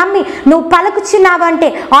సామర్థ్యంని నమ్మి నువ్వు పలుకుచున్నావు అంటే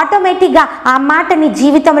ఆటోమేటిక్గా ఆ మాట నీ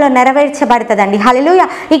జీవితంలో నెరవేర్చబడుతుందండి. హల్లెలూయా.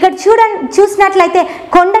 ఇక్కడ చూసినట్లయితే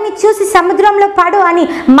కొండని చూసి సముద్రంలో పడు అని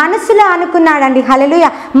మనసులో అనుకున్నాడండి. హల్లెలూయా.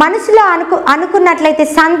 మనసులో అనుకున్నట్లయితే,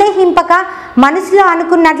 సందేహింపక మనసులో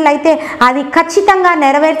అనుకున్నట్లయితే అది ఖచ్చితంగా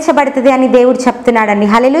నెరవేర్చబడుతుంది అని దేవుడు చెప్తున్నాడండి.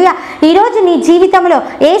 హల్లెలూయా. ఈరోజు నీ జీవితంలో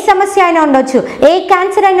ఏ సమస్య అయినా ఉండొచ్చు, ఏ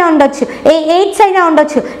క్యాన్సర్ అయినా ఉండొచ్చు, ఏ ఎయిడ్స్ అయినా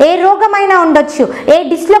ఉండొచ్చు, ఏ రోగమైనా ఉండొచ్చు, ఏ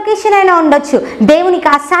డిస్లొకేషన్ అయినా ఉండొచ్చు, దేవునికి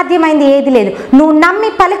అసాధ్యమైంది ఏది లేదు. నువ్వు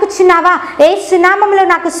నమ్మి పలుకుచున్నావా? యేసు నామములో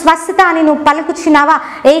నాకు స్వస్థత అని నువ్వు పలుకుచున్నావా?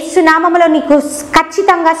 యేసు నామములో నీకు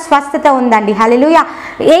ఖచ్చితంగా స్వస్థత ఉందండి. హల్లెలూయా.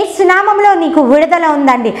 యేసు నామములో నీకు విడుదల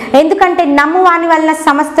ఉందండి. ఎందుకంటే నమ్మువాని వలన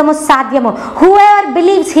సమస్తము సాధ్యము. Whoever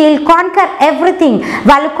believes he will conquer everything.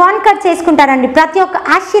 వాళ్ళు కాన్కర్ చేసుకుంటారండి. ప్రతి ఒక్క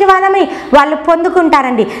ఆశీర్వాదమే వాళ్ళు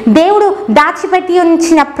పొందుకుంటారండి. దేవుడు దాచిపెట్టి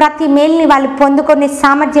ఉంచిన ప్రతి మేల్ని వాళ్ళు పొందుకునే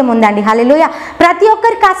సామర్థ్యం ఉందండి. హల్లెలూయా. ప్రతి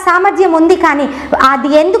ఒక్కరికి ఆ సామర్థ్యం ఉంది, కానీ అది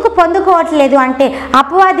ఎందుకు పొందుకోవట్లేదు అంటే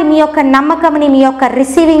అపవాది మీ యొక్క నమ్మకంని, మీ యొక్క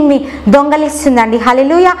రిసీవింగ్ని దొంగలిస్తుందండి.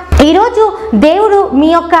 హల్లెలూయా. ఈరోజు దేవుడు మీ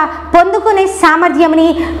యొక్క పొందుకునే సామర్థ్యంని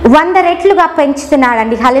 100 రెట్లుగా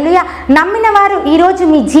పెంచుతున్నాడండి. హల్లెలూయా. నమ్మిన వారు ఈరోజు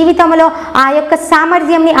మీ జీవితంలో ఆ యొక్క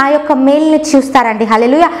సామర్థ్యంని, ఆ యొక్క మేలుని చూస్తారండి.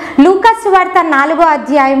 హల్లెలూయా. లూకా సువార్త 4వ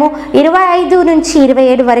అధ్యాయము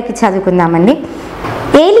 25-27 వరకు చదువుకుందామండి.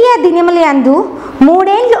 ఏలియా దినములందు 3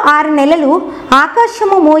 ఏళ్ళు 6 నెలలు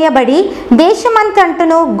ఆకాశము మూయబడి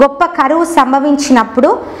దేశమంతటను గొప్ప కరువు సంభవించినప్పుడు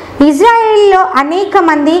ఇజ్రాయేల్లో అనేక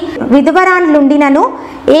మంది విధవరాండ్లుండినను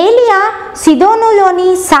ఏలియా సిదోనులోని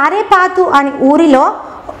సారెపాతు అనే ఊరిలో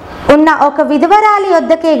ఉన్న ఒక విధవరాలి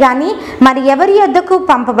యొద్దకే గాని మరి ఎవరి యొద్దకు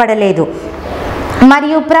పంపబడలేదు.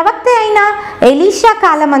 మరియు ప్రవక్త అయిన ఎలీషా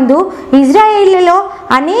కాలమందు ఇజ్రాయేలులో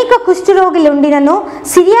అనేక కుష్ఠరోగులుండినను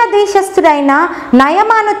సిరియా దేశస్థుడైన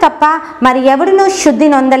నయమాను తప్ప మరి ఎవడునూ శుద్ధి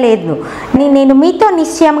నొందలేదు. నేను మీతో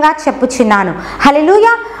నిశ్చయంగా చెప్పుచున్నాను.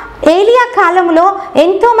 హల్లెలూయా. ఏలియా కాలంలో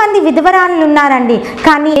ఎంతో మంది విధవరాలు ఉన్నారండి,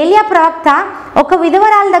 కానీ ఏలియా ప్రవక్త ఒక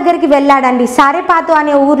విధవరాల దగ్గరికి వెళ్ళాడండి. సారెపాతు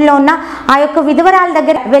అనే ఊరిలో ఉన్న ఆ యొక్క విధవరాల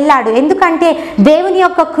దగ్గర వెళ్ళాడు. ఎందుకంటే దేవుని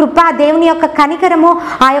యొక్క కృప, దేవుని యొక్క కనికరము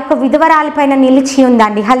ఆ యొక్క విధవరాల పైన నిలిచి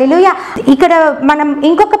ఉందండి. హల్లెలూయా. ఇక్కడ మనం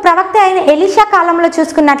ఇంకొక ప్రవక్త అయిన ఎలీషా కాలంలో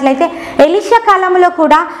చూసుకున్నట్లయితే, ఎలీషా కాలంలో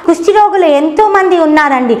కూడా కుష్ఠరోగులు ఎంతో మంది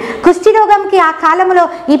ఉన్నారండి. కుష్ఠరోగంకి ఆ కాలంలో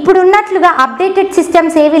ఇప్పుడు ఉన్నట్లుగా అప్డేటెడ్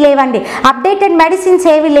సిస్టమ్స్ ఏవి లేవండి, అప్డేటెడ్ మెడిసిన్స్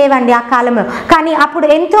ఏవి లేవండి ఆ కాలంలో. కానీ అప్పుడు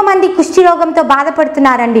ఎంతో మంది కుష్ఠరోగంతో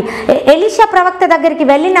బాధపడుతున్నారండి. ఎలీషా ప్రవక్త దగ్గరికి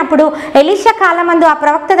వెళ్ళినప్పుడు, ఎలీషా కాలమందు ఆ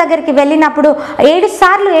ప్రవక్త దగ్గరికి వెళ్ళినప్పుడు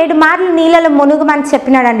 7 మార్లు నీళ్ళలో మునుగమని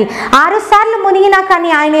చెప్పినాడండి. 6 సార్లు మునిగినా కానీ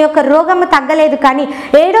ఆయన యొక్క రోగము తగ్గలేదు. కానీ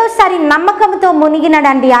 7వసారి నమ్మకంతో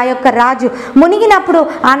మునిగినాడండి ఆ యొక్క రాజు. మునిగినప్పుడు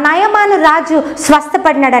ఆ నయమాను రాజు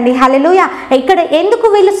స్వస్థపడినాడండి. హల్లెలూయా. ఇక్కడ ఎందుకు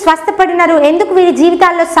వీళ్ళు స్వస్థపడినారు, ఎందుకు వీరి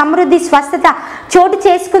జీవితాల్లో సమృద్ధి, స్వస్థత చోటు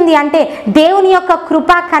చేసుకుంది అంటే దేవుని యొక్క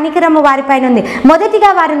కృప, కనికరము వారిపైన ఉంది.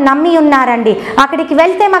 మొదటిగా వారు నమ్మి ఉన్నారండి. అక్కడికి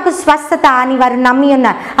వెళ్తే మాకు స్వస్థత అని అని వారు నమ్మి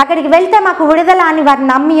ఉన్నారు. అక్కడికి వెళ్తే మాకు విడుదల అని వారు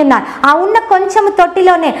నమ్మి ఉన్నారు. ఆ ఉన్న కొంచెము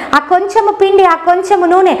తొట్టిలోనే ఆ కొంచెము పిండి, ఆ కొంచెము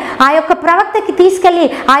నూనె ఆ యొక్క ప్రవక్తకి తీసుకెళ్ళి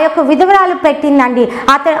ఆ యొక్క విధవరాలు పెట్టిందండి.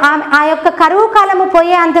 ఆ యొక్క కరువు కాలము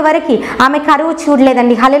పోయేంత వరకు ఆమె కరువు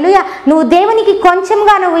చూడలేదండి. హల్లెలూయా. నువ్వు దేవునికి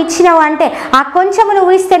కొంచెంగా నువ్వు ఇచ్చినావు అంటే ఆ కొంచెము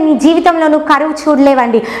నువ్వు ఇస్తే నీ జీవితంలో నువ్వు కరువు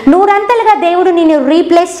చూడలేవండి. నూరంతలుగా దేవుడు నిన్ను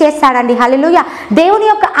రీప్లేస్ చేస్తాడండి. హల్లెలూయా. దేవుని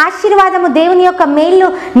యొక్క ఆశీర్వాదము, దేవుని యొక్క మేలు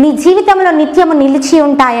నీ జీవితంలో నిత్యము నిలిచి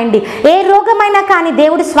ఉంటాయండి. ఏ రోగమైనా కానీ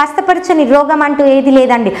దేవుడు స్వస్థపరచని రోగం అంటూ ఏది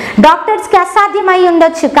లేదండి. డాక్టర్స్కి అసాధ్యమై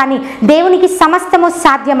ఉండొచ్చు, కానీ దేవునికి సమస్తము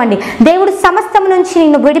సాధ్యమండి. దేవుడు సమస్తము నుంచి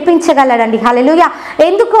నిన్ను విడిపించగలడండి. హల్లెలూయా.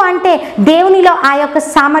 ఎందుకు అంటే దేవునిలో ఆ యొక్క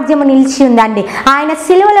సామర్థ్యము నిలిచి ఉందండి. ఆయన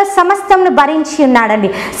సిలువలో సమస్తమును భరించి ఉన్నాడండి.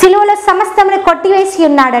 సిలువలో సమస్తమును కొట్టివేసి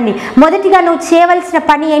ఉన్నాడండి. మొదటిగా నువ్వు చేయవలసిన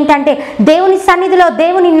పని ఏంటంటే దేవుని సన్నిధిలో,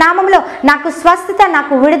 దేవుని నామంలో నాకు స్వస్థత,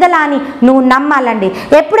 నాకు విడుదల అని నువ్వు నమ్మాలండి.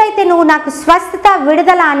 ఎప్పుడైతే నువ్వు నాకు స్వస్థత,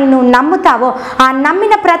 విడుదల అని నువ్వు నమ్ముతావో ఆ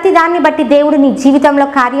నమ్మిన ప్రతి దాన్ని బట్టి దేవుడు నీ జీవితంలో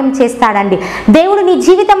కార్యం చేస్తాడండి. దేవుడు నీ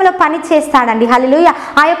జీవితంలో పని చేస్తాడండి. హల్లెలూయా.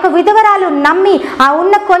 ఆ యొక్క విధవరాలు నమ్మి ఆ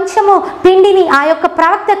ఉన్న కొంచెము పిండిని ఆ యొక్క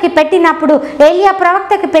ప్రవక్తకి పెట్టినప్పుడు, ఏలియా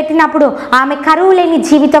ప్రవక్తకి పెట్టినప్పుడు ఆమె కరువు లేని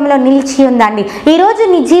జీవితంలో నిలిచి ఉందండి. ఈరోజు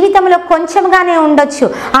నీ జీవితంలో కొంచెంగానే ఉండొచ్చు,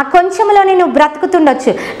 ఆ కొంచెంలోనే నువ్వు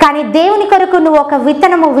బ్రతుకుతుండొచ్చు, కానీ దేవుని కొరకు నువ్వు ఒక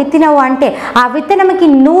విత్తనము విత్తినవు అంటే ఆ విత్తనముకి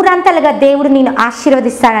నూరంతలుగా దేవుడు నిన్ను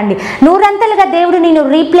ఆశీర్వదిస్తాడండి. నూరంతలుగా దేవుడు నిన్ను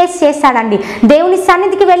రీప్లేస్ చేస్తాడండి. దేవుని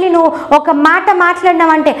సన్నిధికి వెళ్ళి నువ్వు ఒక మాట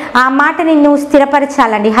మాట్లాడినావంటే ఆ మాటని నువ్వు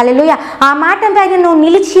స్థిరపరచాలండి. హల్లెలూయా. ఆ మాట పైన నువ్వు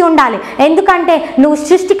నిలిచి ఉండాలి. ఎందుకంటే నువ్వు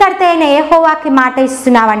సృష్టికర్త అయిన యెహోవాకి మాట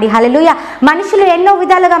ఇస్తున్నావండి. హల్లెలూయా. మనుషులు ఎన్నో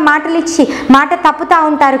విధాలుగా మాటలు ఇచ్చి మాట తప్పుతా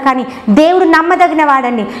ఉంటారు, కానీ దేవుడు నమ్మదగిన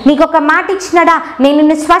వాడండి. నీకు ఒక మాట ఇచ్చినాడా, నేను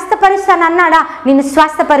నిన్ను స్వస్థపరుస్తానన్నాడా, నిన్ను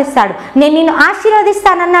స్వస్థపరుస్తాడు. నేను నిన్ను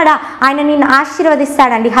ఆశీర్వదిస్తానన్నాడా, ఆయన నిన్ను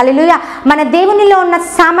ఆశీర్వదిస్తాడండి. హల్లెలూయా. మన దేవునిలో ఉన్న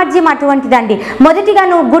సామర్థ్యం అటువంటిదండి. మొదటిగా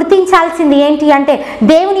నువ్వు గుర్తించాల్సింది ఏంటి అంటే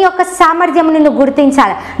దేవుని యొక్క సామర్థ్యమును నువ్వు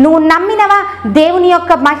గుర్తించాలి. నువ్వు నమ్మినవా దేవుని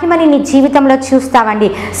యొక్క మహిమని నీ జీవితంలో చూస్తావండి.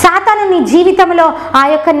 సాతాను నీ జీవితంలో ఆ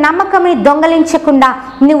యొక్క నమ్మకంని దొంగలించకుండా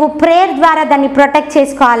నువ్వు ప్రేయర్ ద్వారా దాన్ని ప్రొటెక్ట్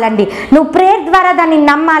చేసుకోవాలండి. నువ్వు ప్రేయర్ ద్వారా దాన్ని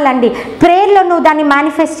నమ్మాలండి. ప్రేయర్లో నువ్వు దాన్ని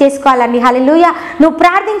మేనిఫెస్ట్ చేసుకోవాలండి. హల్లెలూయా. నువ్వు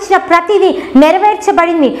ప్రార్థించిన ప్రతిదీ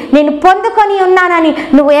నెరవేర్చబడింది, నేను పొందుకొని ఉన్నానని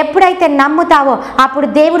నువ్వు ఎప్పుడైతే నమ్ముతావో అప్పుడు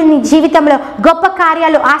దేవుడు నీ జీవితంలో గొప్ప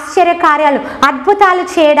కార్యాలు, ఆశ్చర్య కార్యాలు, అద్భుతాలు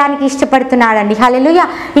చేయడానికి ఇష్టపడుతున్నాడండి. హల్లెలూయా.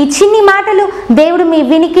 ఈ చిన్ని మాటలు దేవుడు మీ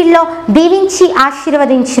వినికిల్లో దీవించి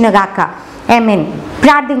ఆశీర్వదించునుగాక. ఆమేన్.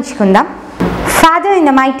 ప్రార్థించుకుందాం. Father, in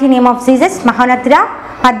the mighty name of Jesus, మహోన్నతుడా,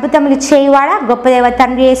 అద్భుతములు చేయువాడా, గొప్ప దేవ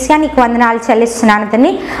తండ్రి యేసయ్యా, నీకు వందనాలు చెల్లిస్తున్నాను తండ్రి.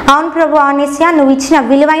 అవును ప్రభు, అవును యేసయ్యా, నువ్వు ఇచ్చిన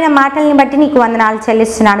విలువైన మాటల్ని బట్టి నీకు వందనాలు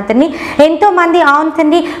చెల్లిస్తున్నాను తండ్రి. ఎంతో మంది అవును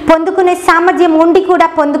తండ్రి పొందుకునే సామర్థ్యం ఉండి కూడా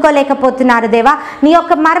పొందుకోలేకపోతున్నారు దేవా. నీ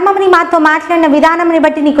యొక్క మర్మముని మాతో మాట్లాడిన విధానంని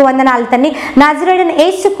బట్టి నీకు వందనాలు తండ్రి. నజరేయుడైన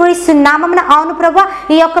యేసుక్రీస్తు నామమున అవును ప్రభు,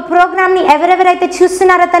 ఈ యొక్క ప్రోగ్రామ్ని ఎవరెవరైతే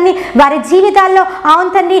చూస్తున్నారో తండ్రి వారి జీవితాల్లో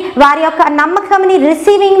అవును తండ్రి వారి యొక్క నమ్మకంని,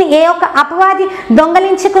 రిసీవింగ్ని ఏ ఒక్క అపవాది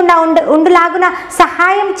దొంగలించకుండా ఉండులాగున సహాయం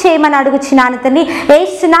చేయమని అడుగుచున్నాను తండ్రి.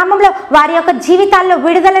 యేసు నామములో వారి యొక్క జీవితాల్లో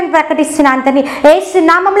విడుదలను ప్రకటిస్తున్నాను తండ్రి. యేసు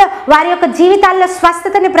నామములో వారి యొక్క జీవితాల్లో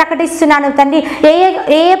స్వస్థతని ప్రకటిస్తున్నాను తండ్రి.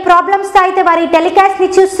 ఏ ప్రాబ్లమ్స్తో అయితే వారి టెలికాస్ట్ని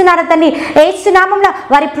చూస్తున్నారో తండ్రి, యేసు నామములో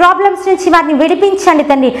వారి ప్రాబ్లమ్స్ నుంచి వారిని విడిపించండి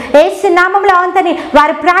తండ్రి. యేసు నామములో అవును తండ్రి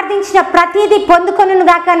వారు ప్రార్థించిన ప్రతిదీ పొందుకొనును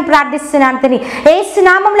గాక అని ప్రార్థిస్తున్నాను తండ్రి. యేసు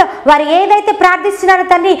నామములో వారు ఏదైతే ప్రార్థిస్తున్నారో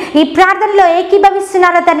తండ్రి, ఈ ప్రార్థనలో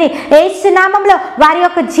ఏకీభవిస్తున్నారో తండ్రి, యేసు నామములో వారి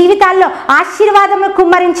యొక్క జీవితాల్లో ఆశీర్వాదము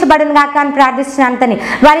కుమ్మరించబడును గాక అని ప్రార్థిస్తున్నాను తండ్రి.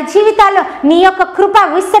 వారి జీవితాల్లో నీ యొక్క కృప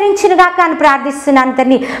విస్తరించును గాక అని ప్రార్థిస్తున్నాను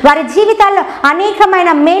తండ్రి. వారి జీవితాల్లో అనేకమైన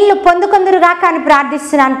మేళ్లు పొందుకొందురు గాక అని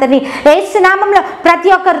ప్రార్థిస్తున్నాను తండ్రి. యేసు నామములో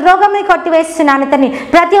ప్రతి ఒక్క రోగముని కొట్టివేస్తున్నాను తండ్రి.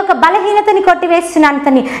 ప్రతి ఒక్క బలహీనతని కొట్టివేస్తున్నాను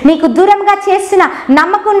తండ్రి. నీకు దూరంగా చేసిన,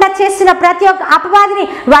 నమ్మకుండా చేసిన ప్రతి ఒక్క అపవాదిని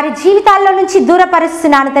వారి జీవితాల్లో నుంచి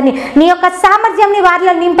దూరపరుస్తున్నాను తండ్రి. నీ యొక్క సామర్థ్యంని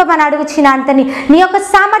వారిలో నింపమని అడుగుచున్నాను తండ్రి. నీ యొక్క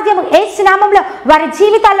సామర్థ్యం యేసు నామములో వారి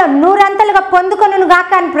జీవితాల్లో నూరంతలుగా పొందుకొనును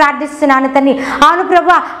గాక అని ప్రార్థిస్తున్నాను తండ్రి. అవును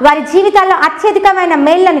ప్రభువా, వారి జీవితాల్లో అత్యధికమైన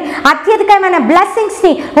మేళ్ళని, అత్యధికమైన బ్లెస్సింగ్స్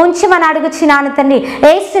ని ఉంచమని అడుగుచున్నాను తండ్రి.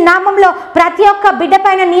 యేసు నామములో ప్రతి ఒక్క బిడ్డ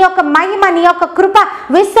పైన నీ యొక్క మహిమ, నీ యొక్క కృప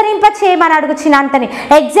విస్తరింప చేయమని అడుగుచున్నాను తండ్రి.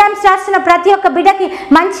 ఎగ్జామ్స్ రాస్తున్న ప్రతి ఒక్క బిడ్డకి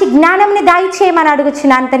మంచి జ్ఞానంని దాయి చేయమని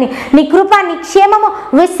అడుగుచున్నాను తండ్రి. నీ కృప, నీ క్షేమము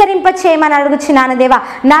విస్తరింప చేయమని అడుగుచున్నాను దేవా.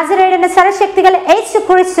 నజరేయుడైన సర్వశక్తి గల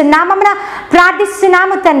యేసుక్రీస్తు నామమున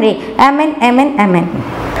ప్రార్థిస్తున్నాము తండ్రి. ఆమేన్, ఆమేన్, ఆమేన్.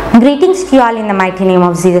 Greetings to all in the mighty name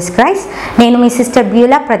of Jesus Christ. నేను మీ సిస్టర్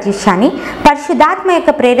బ్యూలా ప్రత్యూషాని. పరిశుద్ధాత్మ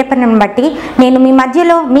యొక్క ప్రేరేపణను బట్టి నేను మీ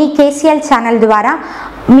మధ్యలో మీ కేసీఎల్ ఛానల్ ద్వారా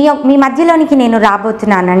మీ మధ్యలోనికి నేను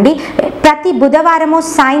రాబోతున్నానండి. ప్రతి బుధవారము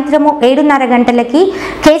సాయంత్రము 7:30 గంటలకి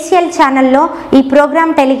కేసీఎల్ ఛానల్లో ఈ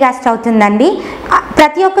ప్రోగ్రాం టెలికాస్ట్ అవుతుందండి.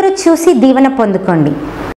 ప్రతి ఒక్కరూ చూసి దీవెన పొందుకోండి.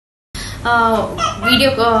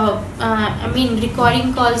 వీడియో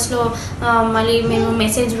రికార్డింగ్ కాల్స్లో మళ్ళీ మేము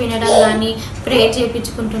మెసేజ్ వినడం కానీ ప్రేయర్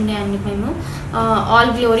చేయించుకుంటుండే అండి మేము.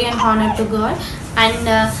 All glory and honour to God. And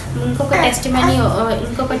ఇంకొక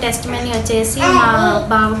టెస్ట్ మనీ వచ్చేసి మా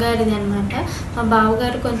బావగారిది అనమాట. మా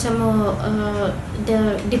బావగారు కొంచెము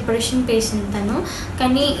డిప్రెషన్ పేషెంట్ తను.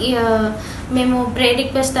 కానీ మేము ప్రేయర్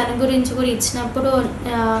రిక్వెస్ట్ తన గురించి కూడా ఇచ్చినప్పుడు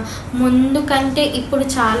ముందు కంటే ఇప్పుడు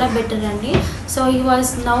చాలా బెటర్ అండి. So he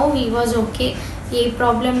was okay, A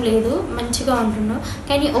problem లేదు, మంచిగా ఉంటున్నాం.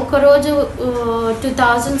 కానీ ఒకరోజు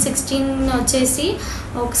 2016 వచ్చేసి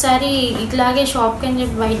ఒకసారి ఇట్లాగే షాప్కి అని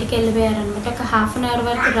చెప్పి బయటికి వెళ్ళిపోయారనమాట. ఒక ½ అన్ అవర్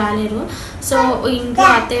వరకు రాలేరు. సో ఇంకా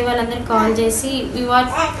అత్తయ్య వాళ్ళందరూ కాల్ చేసి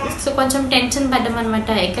సో కొంచెం టెన్షన్ పడ్డామన్నమాట,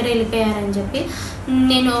 ఎక్కడ వెళ్ళిపోయారని చెప్పి.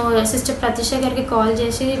 నేను సిస్టర్ ప్రత్యూష గారికి కాల్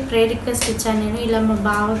చేసి ప్రేయర్ రిక్వెస్ట్ ఇచ్చాను. నేను ఇలా మా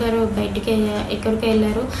బావగారు బయటికి ఎక్కడికి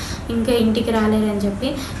వెళ్ళారు, ఇంకా ఇంటికి రాలేరని చెప్పి.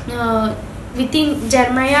 వితిన్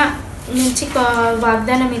జర్మయా నుంచి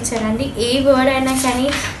వాగ్దానం ఇచ్చారండి. ఏ వర్డ్ అయినా కానీ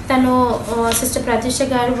తను సిస్టర్ ప్రత్యూష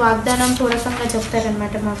గారు వాగ్దానం పూర్వకంగా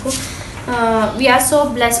చెప్తారనమాట మాకు. We are so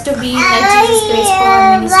blessed to be in Jesus Christ power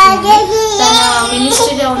ministry. తన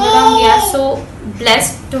మినిస్ట్రీలో ఉండడం we are so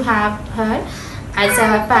blessed to have her as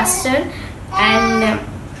a pastor. And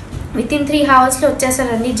within 3 hours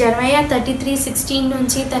వచ్చేసారండి. Jeremiah 33:16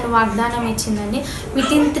 నుంచి తను వాగ్దానం ఇచ్చిందండి.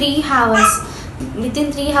 వితిన్ 3 hours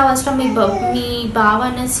మీ బావ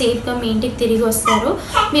అనేది సేఫ్గా మీ ఇంటికి తిరిగి వస్తారు.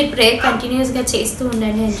 మీరు ప్రేయర్ కంటిన్యూస్గా చేస్తూ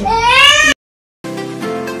ఉండండి అని చెప్పి.